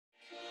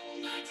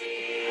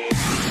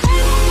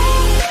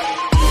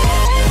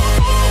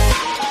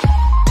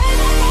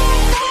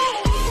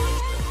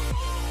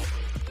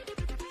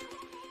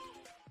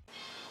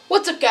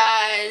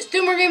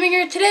Gaming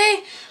here.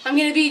 Today I'm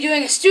going to be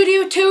doing a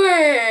studio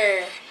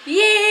tour.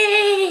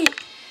 Yay!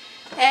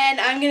 And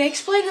I'm going to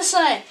explain the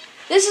sign.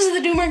 This is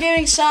the More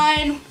Gaming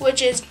sign,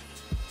 which is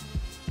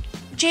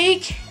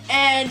Jake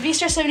and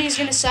VStar70 is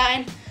going to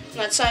sign.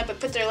 Not sign,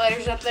 but put their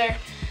letters up there.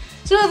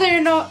 So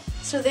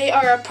they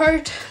are a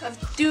part of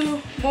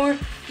More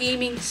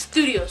Gaming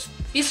Studios.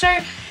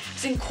 VStar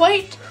isn't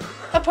quite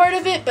a part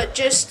of it, but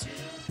just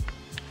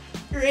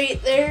right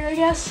there, I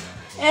guess.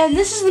 And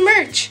this is the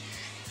merch.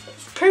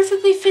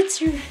 Perfectly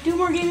fits your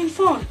More Gaming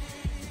phone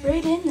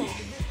right in there.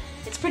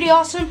 It's pretty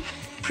awesome,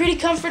 pretty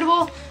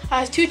comfortable.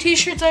 I have 2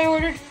 t-shirts I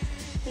ordered,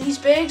 and these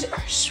bags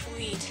are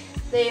sweet.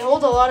 They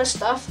hold a lot of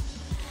stuff.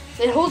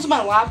 It holds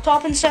my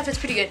laptop and stuff. It's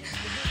pretty good.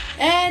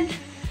 And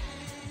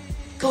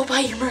go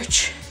buy your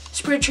merch.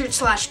 Spreadshirt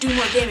 /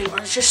 More Gaming, or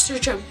just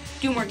search up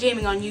More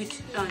Gaming on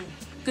YouTube, on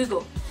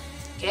Google.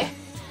 Okay.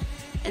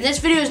 And this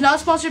video is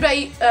not sponsored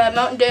by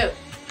Mountain Dew.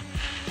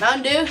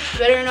 Mountain Dew, you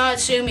better not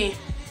sue me.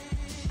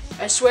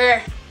 I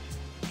swear.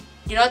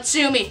 Do not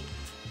sue me.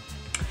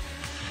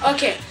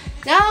 Okay,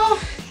 now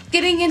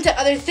getting into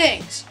other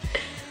things.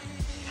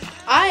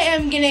 I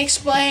am going to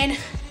explain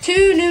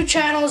 2 new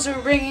channels we're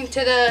bringing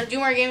to the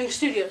More Gaming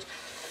Studios.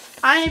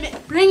 I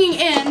am bringing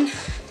in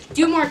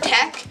More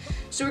Tech.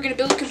 So we're going to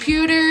build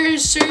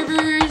computers,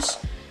 servers,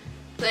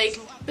 like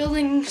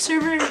building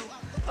server.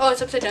 Oh,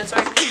 it's upside down,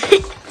 sorry.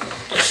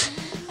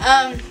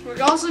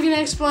 We're also going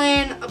to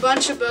explain a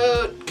bunch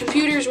about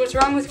computers, what's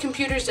wrong with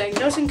computers,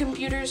 diagnosing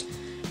computers,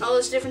 all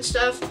this different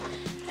stuff.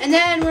 And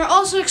then we're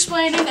also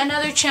explaining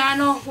another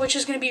channel, which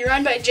is going to be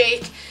run by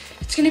Jake.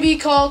 It's going to be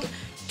called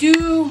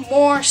Do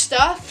More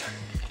Stuff.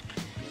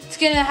 It's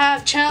going to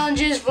have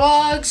challenges,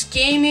 vlogs,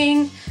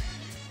 gaming,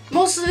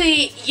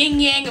 mostly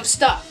yin-yang of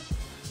stuff.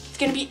 It's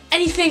going to be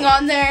anything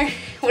on there,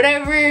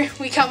 whatever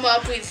we come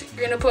up with,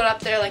 we're going to put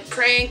up there, like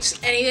pranks,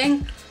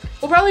 anything.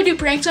 We'll probably do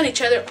pranks on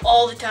each other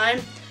all the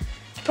time.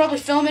 Probably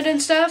film it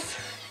and stuff.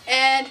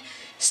 And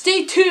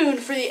stay tuned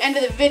for the end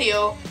of the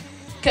video,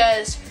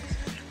 because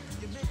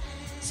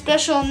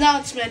special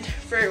announcement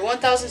for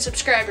 1,000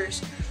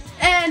 subscribers.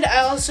 And I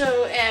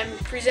also am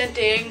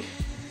presenting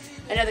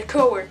another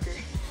co-worker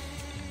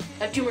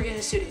at More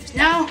Gaming Studios.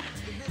 Now,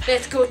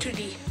 let's go to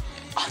the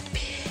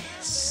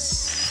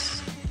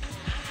office.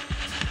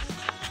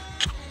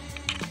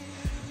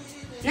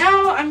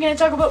 Now, I'm going to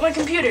talk about my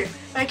computer.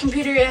 My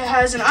computer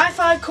has an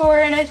i5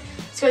 core in it.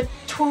 It's got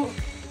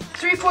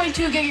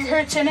 3.2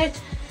 gigahertz in it.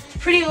 It's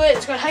pretty lit.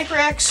 It's got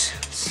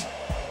HyperX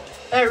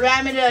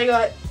RAM in it. I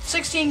got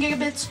 16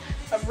 gigabits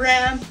of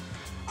RAM.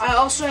 I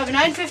also have a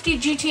 950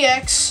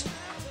 GTX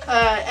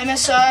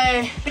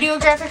MSI video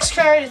graphics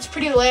card. It's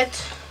pretty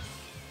lit.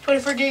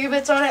 24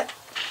 gigabits on it.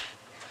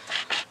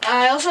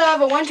 I also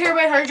have a 1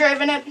 terabyte hard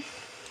drive in it.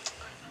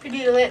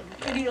 Pretty lit.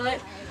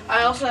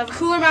 I also have a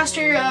Cooler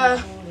Master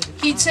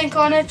heatsink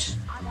on it.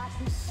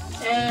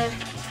 And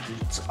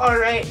it's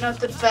alright, not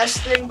the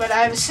best thing, but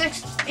I have a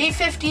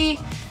 850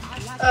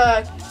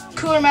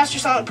 Cooler Master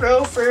Solid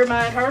Pro for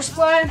my power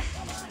supply.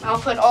 I'll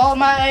put all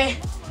my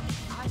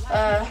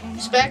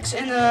specs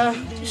in the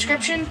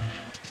description.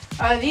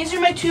 These are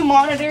my 2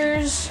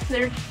 monitors.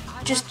 They're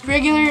just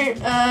regular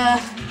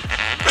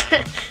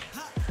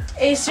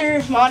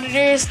Acer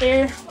monitors.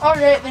 They're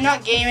alright, they're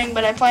not gaming,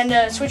 but I plan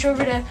to switch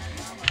over to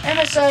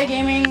MSI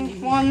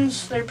gaming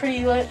ones. They're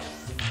pretty lit.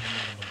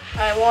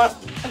 I want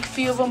a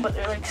few of them, but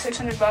they're like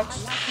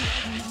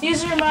 $600.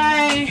 These are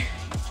my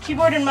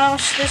keyboard and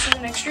mouse. This is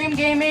an Extreme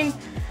Gaming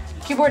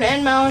keyboard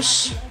and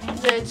mouse.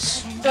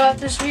 It's got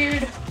this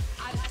weird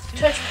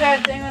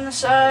touchpad thing on the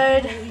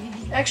side,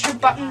 extra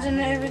buttons and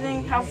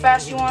everything, how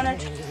fast you want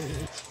it.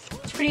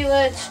 It's pretty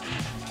lit.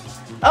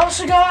 I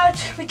also got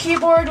the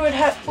keyboard,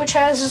 which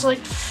has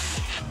like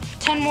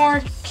 10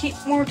 more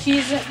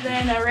keys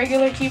than a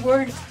regular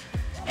keyboard.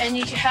 And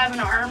you can have an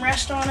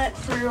armrest on it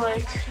for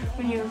like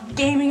when you're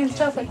gaming and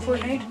stuff, like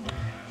Fortnite.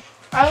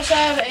 I also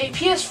have a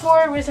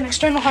PS4 with an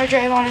external hard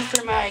drive on it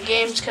for my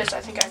games, because I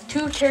think I have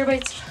 2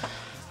 terabytes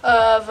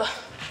of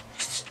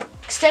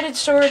extended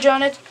storage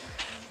on it.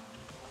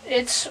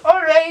 It's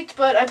alright,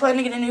 but I plan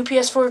to get a new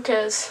PS4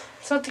 because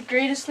it's not the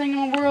greatest thing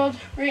in the world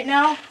right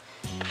now.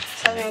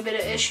 It's having a bit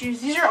of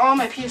issues. These are all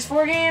my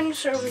PS4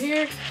 games over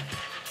here.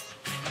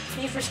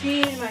 Need for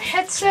Speed, my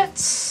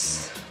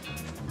headsets.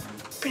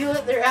 Pretty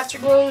lit, they're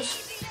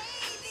afterglows.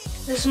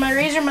 This is my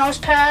Razer mouse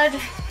pad.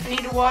 I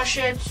need to wash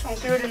it. I'll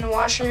throw it in the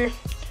washer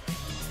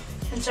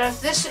and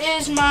stuff. This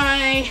is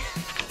my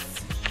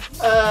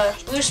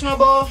Blue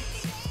Snowball.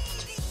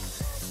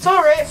 It's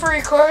alright for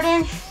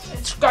recording.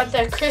 It's got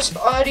that crisp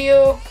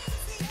audio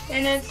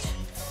in it.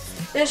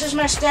 This is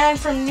my stand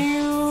from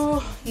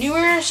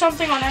Newer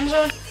something on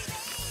Amazon.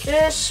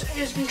 This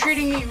has been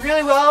treating me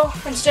really well.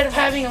 Instead of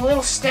having a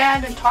little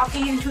stand and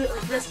talking into it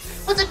like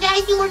this. What's up,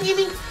 guys? More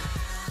Gaming?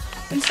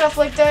 And stuff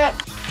like that.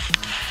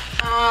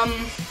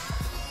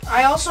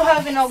 I also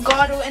have an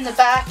Elgato in the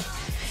back.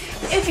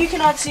 If you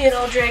cannot see it,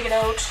 I'll drag it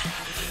out.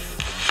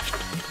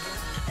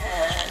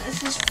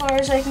 This is as far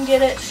as I can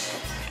get it.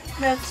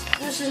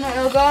 This is my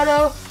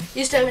Elgato.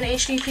 Used to have an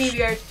HD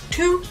PVR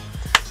 2.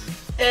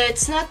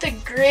 It's not the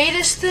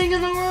greatest thing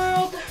in the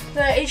world, the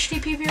HD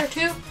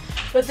PPR2,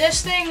 but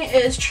this thing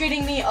is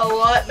treating me a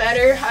lot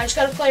better. I just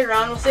gotta play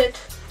around with it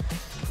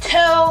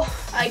till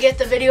I get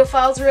the video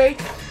files right,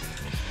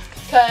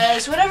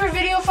 because whatever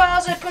video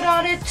files I put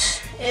on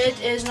it, it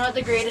is not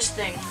the greatest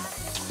thing.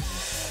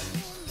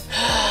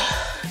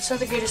 It's not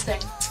the greatest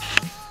thing.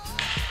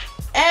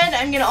 And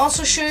I'm gonna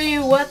also show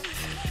you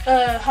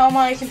how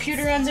my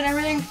computer runs and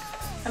everything.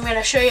 I'm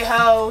gonna show you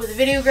how the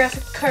video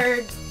graphic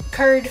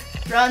card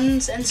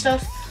runs and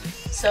stuff.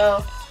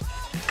 So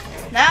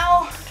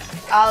now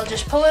I'll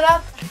just pull it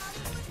up,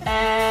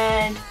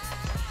 and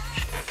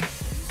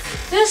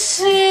this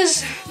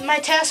is my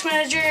task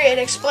manager. It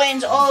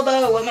explains all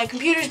about what my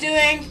computer's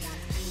doing.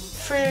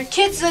 For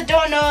kids that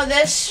don't know,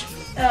 this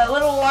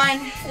little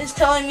line is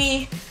telling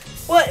me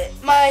what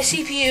my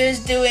CPU is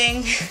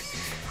doing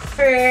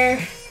for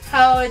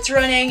how it's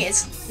running.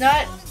 It's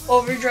not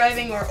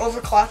overdriving or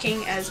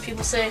overclocking, as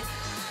people say.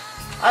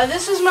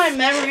 This is my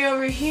memory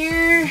over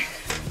here.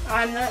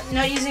 I'm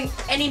not using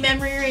any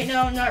memory right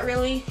now, not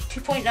really.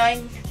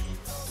 2.9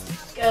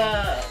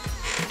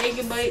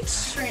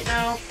 gigabytes right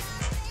now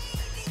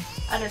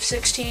out of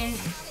 16.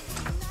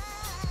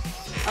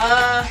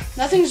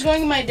 Nothing's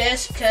going in my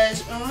disk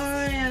because,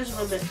 oh yeah, there's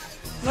a little bit.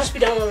 Must be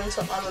downloading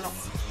something, I don't know.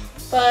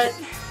 But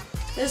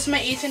this is my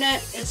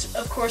Ethernet. It's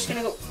of course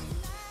gonna go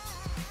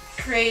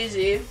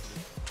crazy.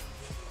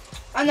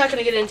 I'm not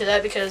gonna get into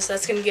that because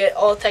that's gonna get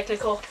all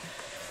technical.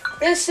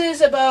 This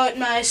is about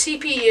my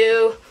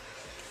CPU,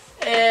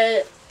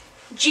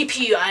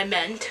 GPU I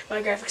meant,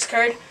 my graphics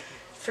card,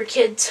 for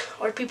kids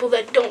or people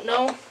that don't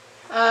know.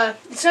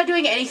 It's not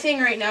doing anything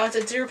right now, it's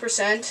at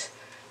 0%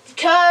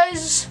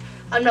 because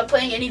I'm not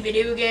playing any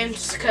video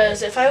games,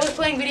 because if I was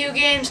playing video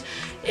games,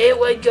 it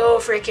would go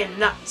freaking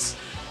nuts.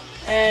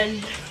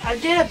 And I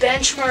did a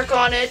benchmark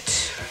on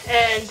it,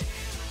 and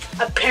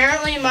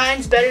apparently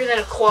mine's better than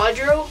a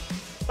Quadro,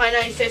 my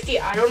 950.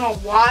 I don't know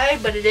why,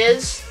 but it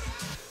is.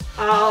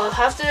 I'll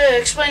have to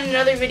explain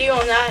another video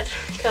on that,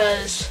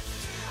 because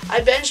I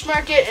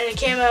benchmarked it and it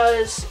came out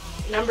as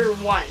number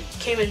 1.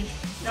 Came in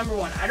number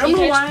 1. I don't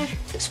know why.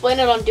 Explain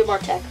it on Do More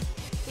Tech.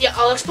 Yeah,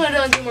 I'll explain it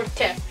on Do More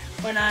Tech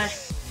when I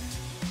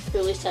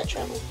release that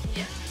channel.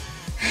 Yeah.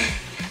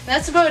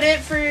 That's about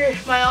it for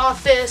my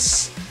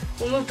office.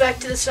 We'll move back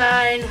to the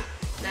sign.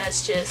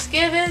 Let's just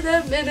give it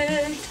a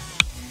minute.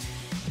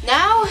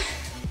 Now,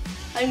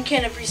 I'm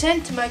gonna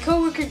present to my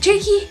coworker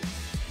Jakey,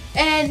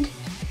 and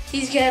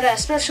he's got a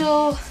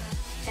special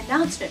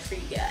announcement for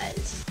you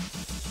guys.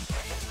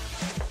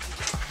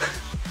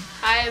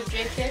 Hi, I'm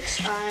Hyperx.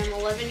 I'm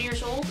 11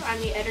 years old. I'm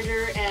the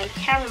editor and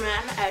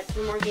cameraman at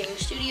coolr Gaming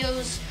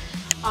Studios.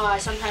 I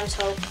sometimes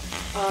help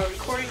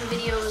recording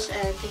videos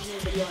and thinking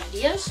of video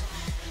ideas,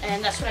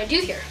 and that's what I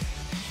do here.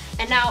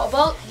 And now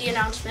about the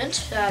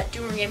announcement that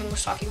coolr Gaming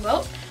was talking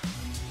about.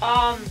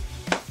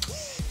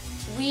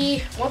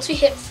 Once we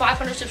hit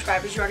 500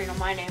 subscribers, running on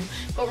my name,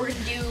 but we're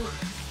gonna do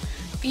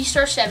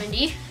V-Star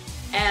 70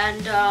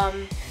 and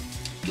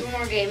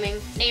coolr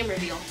Gaming name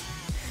reveal,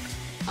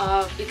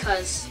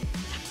 because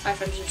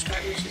 500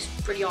 subscribers is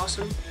pretty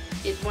awesome.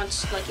 If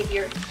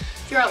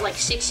you're at like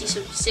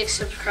 66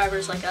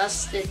 subscribers like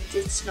us, then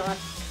it's not.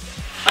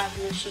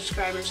 500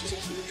 subscribers is a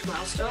huge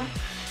milestone.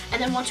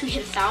 And then once we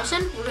hit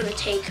 1,000, we're gonna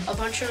take a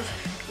bunch of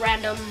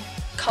random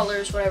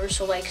colors, whatever.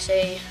 So like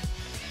say,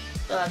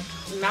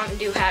 Mountain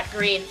Dew hat,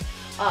 green,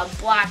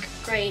 black,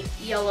 gray,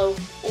 yellow,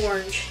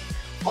 orange,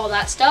 all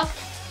that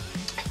stuff.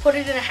 Put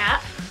it in a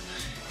hat,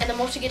 and then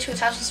once we get to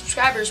 1,000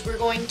 subscribers, we're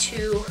going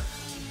to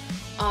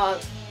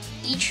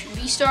each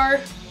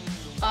V-Star,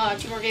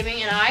 coolr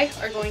Gaming and I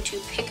are going to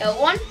pick out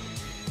one,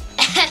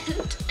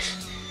 and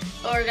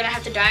we're gonna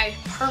have to dye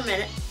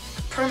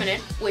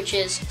permanent, which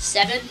is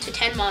 7 to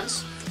 10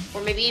 months,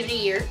 or maybe even a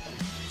year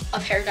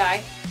of hair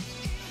dye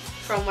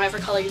from whatever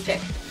color you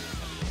pick.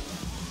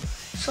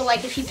 So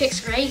like if he picks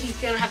gray, he's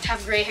gonna have to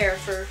have gray hair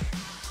for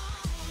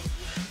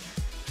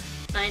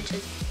 7 to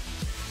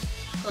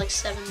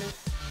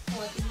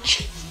 11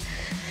 months.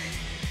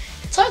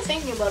 So I'm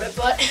thinking about it,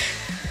 but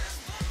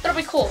it'll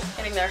be cool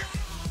getting there.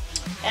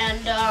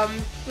 And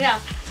yeah,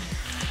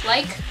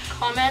 like,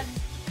 comment,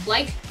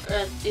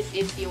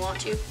 if you want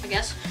to, I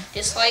guess.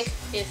 Dislike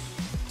if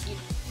you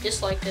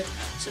dislike it.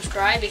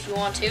 Subscribe if you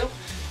want to.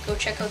 Go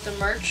check out the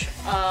merch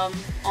on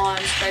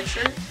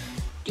Spreadshirt.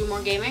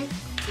 coolr Gaming.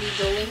 Leave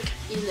the link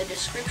in the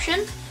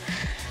description.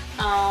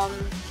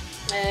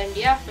 And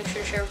yeah, make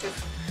sure to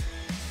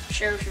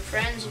share with your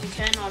friends if you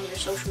can on your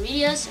social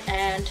medias,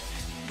 and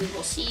we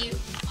will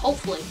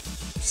hopefully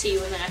see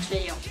you in the next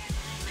video.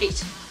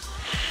 Peace.